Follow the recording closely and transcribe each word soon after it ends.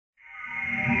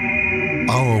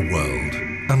our world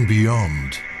and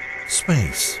beyond.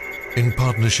 Space, in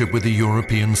partnership with the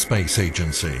European Space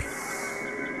Agency.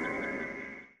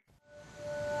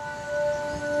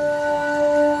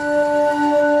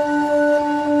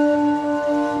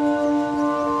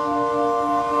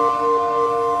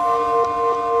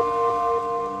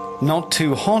 Not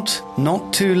too hot,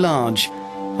 not too large.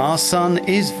 Our sun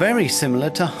is very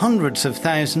similar to hundreds of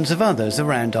thousands of others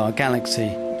around our galaxy.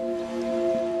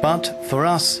 But for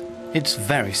us, it's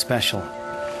very special.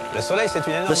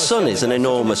 The sun is an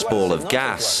enormous ball of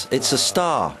gas. It's a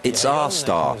star. It's our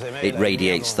star. It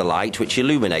radiates the light which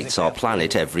illuminates our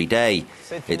planet every day.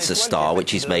 It's a star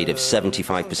which is made of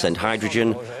 75%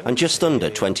 hydrogen and just under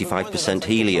 25%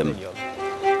 helium.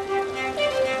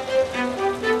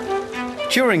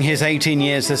 During his 18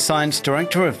 years as science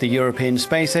director of the European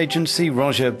Space Agency,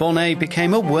 Roger Bonnet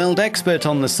became a world expert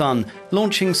on the sun,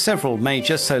 launching several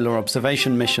major solar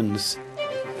observation missions.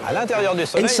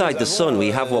 Inside the sun we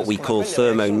have what we call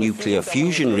thermonuclear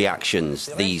fusion reactions.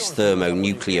 These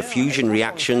thermonuclear fusion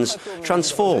reactions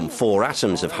transform 4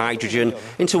 atoms of hydrogen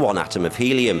into 1 atom of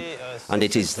helium. And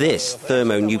it is this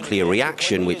thermonuclear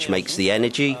reaction which makes the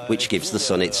energy, which gives the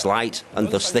sun its light, and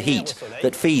thus the heat,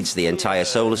 that feeds the entire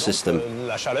solar system.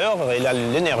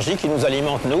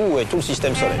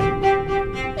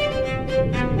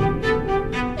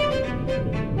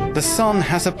 The sun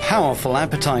has a powerful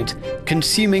appetite,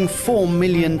 consuming 4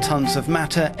 million tons of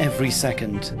matter every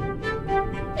second.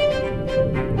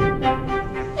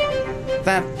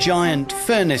 That giant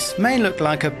furnace may look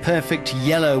like a perfect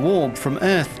yellow orb from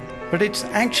Earth, but it's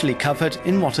actually covered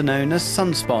in what are known as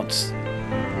sunspots.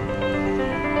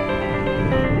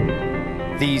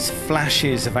 These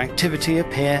flashes of activity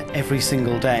appear every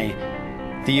single day.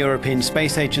 The European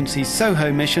Space Agency's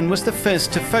SOHO mission was the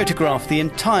first to photograph the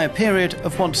entire period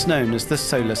of what's known as the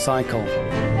solar cycle.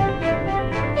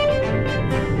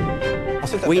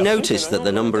 We noticed that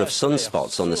the number of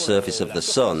sunspots on the surface of the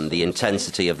sun, the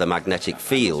intensity of the magnetic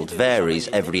field, varies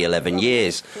every 11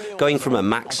 years, going from a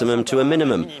maximum to a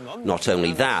minimum. Not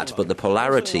only that, but the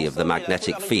polarity of the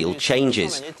magnetic field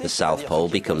changes. The South Pole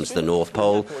becomes the North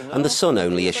Pole, and the sun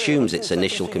only assumes its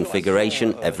initial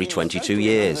configuration every 22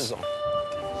 years.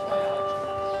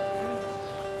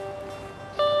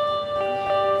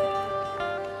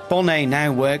 Bonnet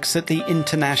now works at the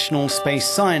International Space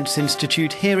Science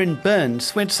Institute here in Bern,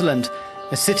 Switzerland,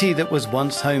 a city that was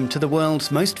once home to the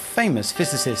world's most famous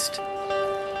physicist.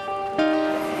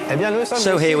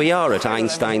 So here we are at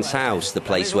Einstein's house, the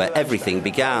place where everything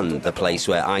began, the place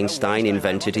where Einstein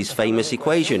invented his famous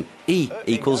equation, E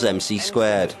equals mc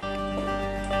squared.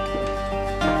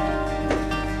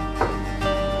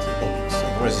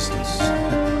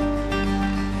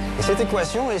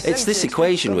 It's this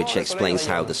equation which explains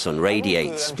how the sun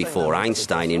radiates. Before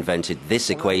Einstein invented this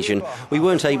equation, we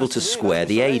weren't able to square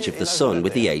the age of the sun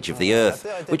with the age of the Earth,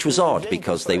 which was odd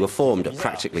because they were formed at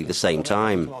practically the same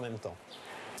time.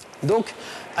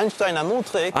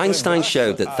 Einstein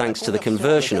showed that thanks to the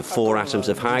conversion of 4 atoms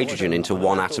of hydrogen into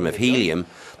 1 atom of helium,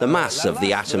 the mass of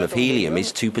the atom of helium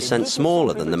is 2%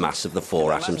 smaller than the mass of the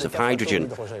 4 atoms of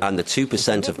hydrogen, and the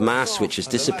 2% of mass which has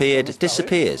disappeared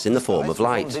disappears in the form of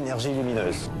light.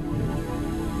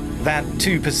 That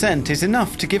 2% is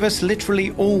enough to give us literally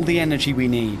all the energy we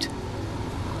need.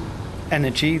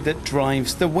 Energy that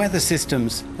drives the weather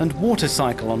systems and water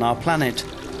cycle on our planet.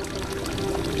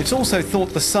 It's also thought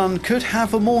the sun could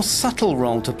have a more subtle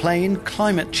role to play in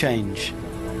climate change.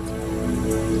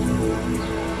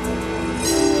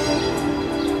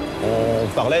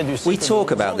 We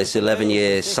talk about this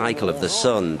 11-year cycle of the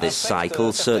sun. This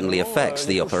cycle certainly affects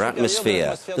the upper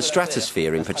atmosphere, the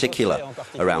stratosphere in particular,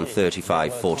 around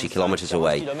 35-40 kilometres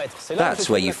away. That's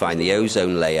where you find the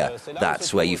ozone layer.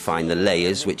 That's where you find the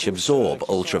layers which absorb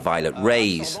ultraviolet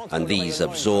rays. And these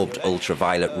absorbed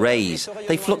ultraviolet rays,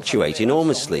 they fluctuate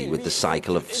enormously with the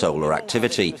cycle of solar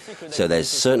activity. So there's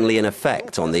certainly an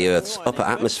effect on the Earth's upper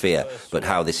atmosphere, but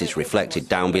how this is reflected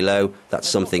down below, that's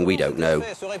something we don't know.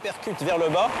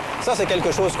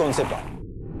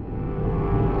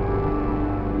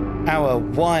 Our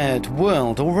wired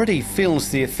world already feels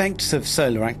the effects of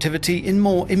solar activity in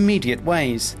more immediate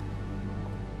ways.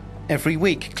 Every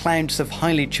week, clouds of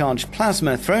highly charged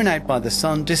plasma thrown out by the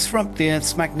sun disrupt the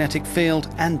Earth's magnetic field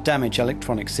and damage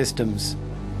electronic systems.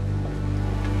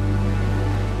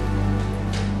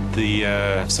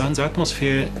 The sun's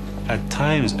atmosphere at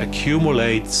times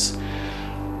accumulates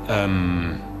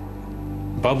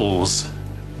bubbles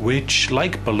which,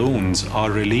 like balloons, are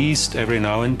released every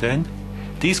now and then.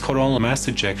 These coronal mass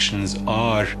ejections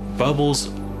are bubbles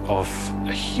of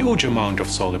a huge amount of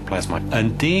solar plasma,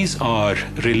 and these are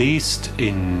released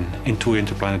into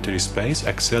interplanetary space,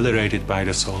 accelerated by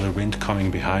the solar wind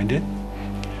coming behind it,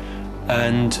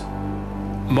 and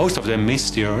most of them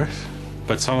miss the Earth,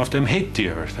 but some of them hit the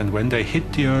Earth, and when they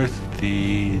hit the Earth,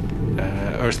 the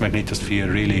Earth's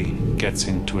magnetosphere really gets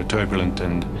into a turbulent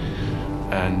and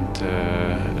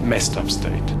messed up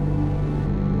state.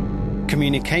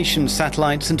 Communication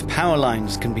satellites and power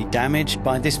lines can be damaged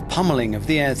by this pummeling of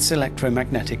the Earth's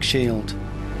electromagnetic shield.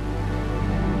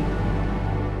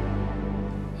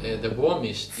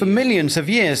 For millions of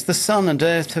years, the Sun and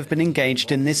Earth have been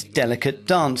engaged in this delicate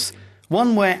dance,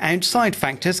 one where outside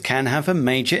factors can have a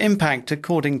major impact,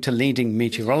 according to leading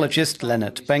meteorologist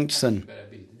Lennart Bengtsson.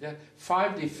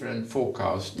 5 different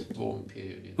forecast warm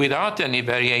periods. Without any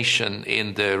variation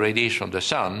in the radiation of the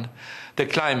Sun, the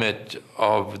climate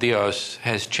of the Earth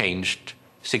has changed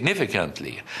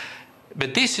significantly.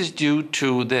 But this is due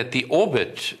to that the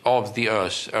orbit of the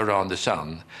Earth around the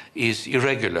Sun is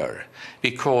irregular,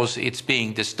 because it's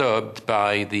being disturbed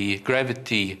by the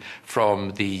gravity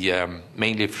from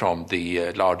mainly from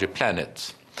the larger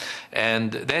planets.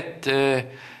 And that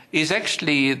is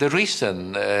actually the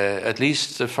reason, at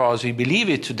least as far as we believe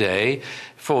it today,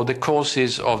 for the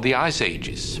causes of the ice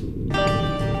ages.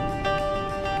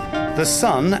 The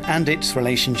Sun and its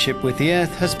relationship with the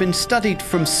Earth has been studied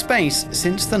from space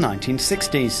since the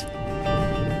 1960s.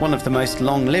 One of the most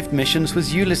long-lived missions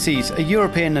was Ulysses, a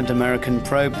European and American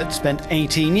probe that spent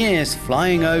 18 years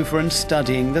flying over and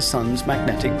studying the Sun's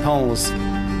magnetic poles.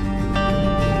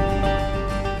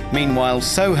 Meanwhile,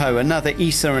 SOHO, another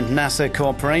ESA and NASA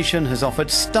cooperation, has offered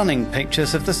stunning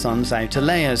pictures of the Sun's outer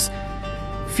layers.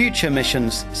 Future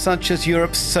missions, such as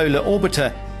Europe's Solar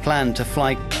Orbiter, plan to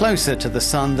fly closer to the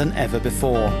Sun than ever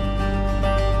before.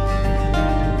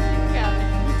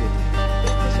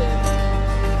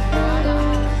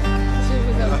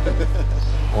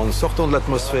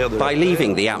 By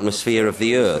leaving the atmosphere of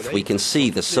the Earth, we can see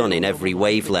the Sun in every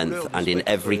wavelength and in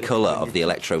every colour of the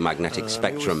electromagnetic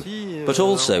spectrum. But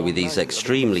also with these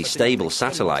extremely stable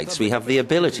satellites, we have the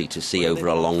ability to see over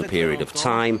a long period of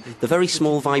time the very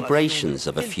small vibrations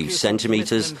of a few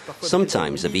centimetres,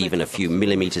 sometimes of even a few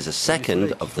millimetres a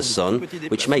second of the Sun,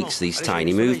 which makes these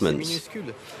tiny movements.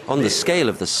 On the scale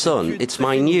of the Sun, it's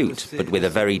minute, but with a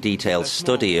very detailed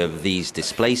study of these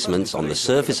displacements on the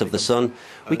surface of the Sun,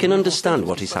 we can understand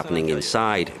what is happening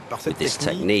inside. With this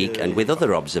technique and with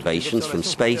other observations from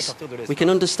space, we can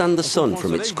understand the Sun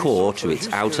from its core to its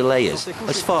outer layers,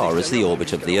 as far as the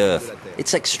orbit of the Earth.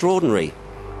 It's extraordinary.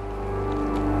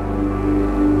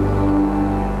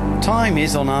 Time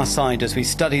is on our side as we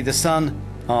study the Sun.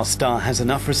 Our star has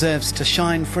enough reserves to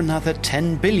shine for another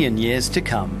 10 billion years to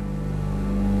come.